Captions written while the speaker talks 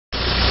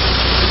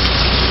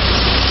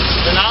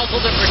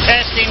nozzle that we're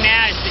testing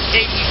now is the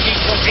KEG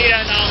Torpedo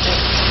Nozzle.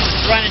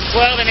 It's running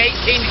 12 and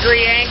 18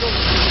 degree angles,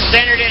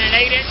 centered in an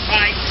 8-inch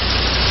pipe.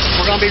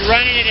 We're going to be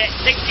running it at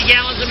 60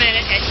 gallons a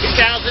minute at 2,000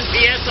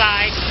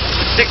 psi,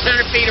 600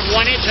 feet of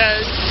 1-inch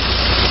hose.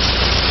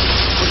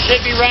 We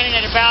should be running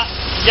at about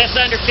just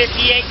under 58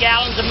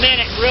 gallons a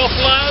minute real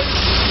flow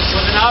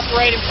with an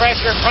operating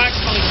pressure of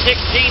approximately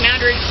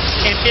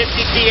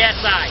 1,650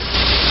 psi.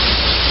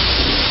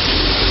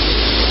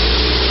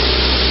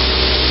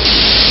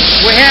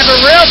 We have a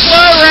real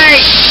flow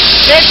rate,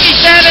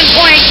 57.4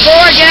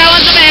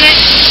 gallons a minute,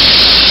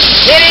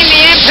 hitting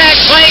the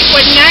impact plate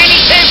with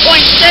 92.6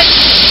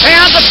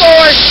 pounds of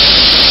force,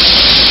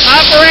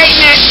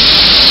 operating at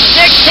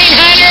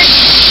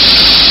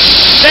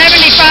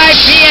 1,675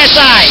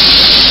 psi.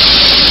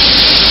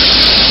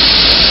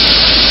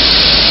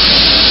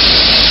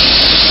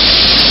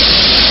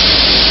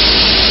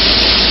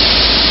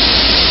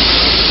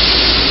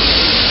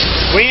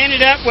 We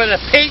ended up with a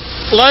peak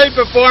load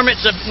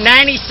performance of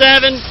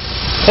 97.2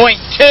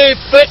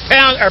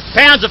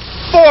 pounds of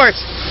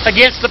force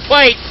against the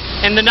plate,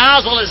 and the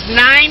nozzle is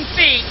 9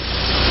 feet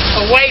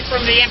away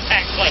from the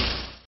impact plate.